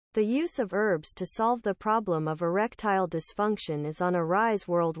The use of herbs to solve the problem of erectile dysfunction is on a rise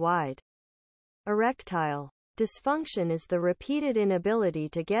worldwide. Erectile dysfunction is the repeated inability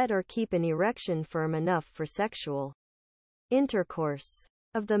to get or keep an erection firm enough for sexual intercourse.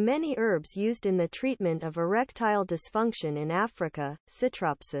 Of the many herbs used in the treatment of erectile dysfunction in Africa,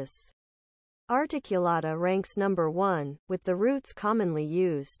 Citropsis articulata ranks number 1, with the roots commonly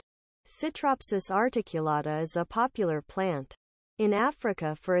used. Citropsis articulata is a popular plant in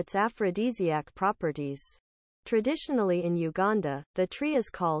Africa for its aphrodisiac properties. Traditionally in Uganda, the tree is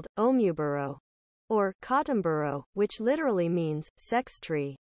called omuboro or cotumburo, which literally means sex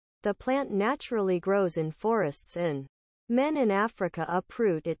tree. The plant naturally grows in forests and men in Africa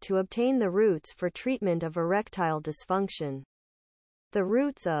uproot it to obtain the roots for treatment of erectile dysfunction. The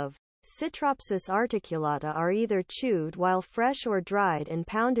roots of Citropsis articulata are either chewed while fresh or dried and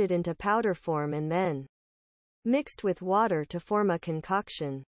pounded into powder form and then mixed with water to form a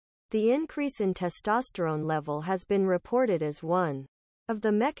concoction. The increase in testosterone level has been reported as one of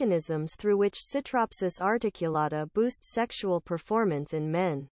the mechanisms through which Citropsis articulata boosts sexual performance in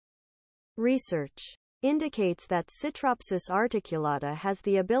men. Research indicates that Citropsis articulata has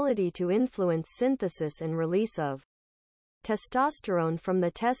the ability to influence synthesis and release of testosterone from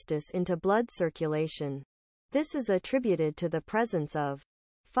the testis into blood circulation. This is attributed to the presence of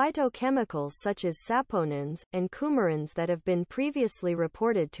phytochemicals such as saponins and coumarins that have been previously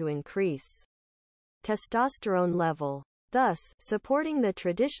reported to increase testosterone level, thus supporting the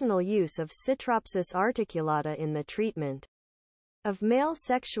traditional use of Citropsis articulata in the treatment of male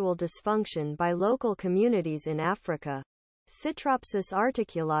sexual dysfunction by local communities in Africa. Citropsis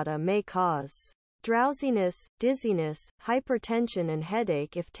articulata may cause drowsiness, dizziness, hypertension and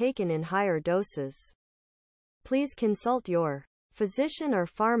headache if taken in higher doses. Please consult your physician or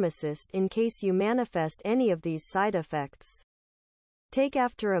pharmacist in case you manifest any of these side effects. Take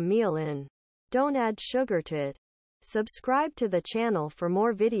after a meal and don't add sugar to it. Subscribe to the channel for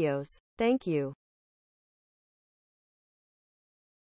more videos. Thank you.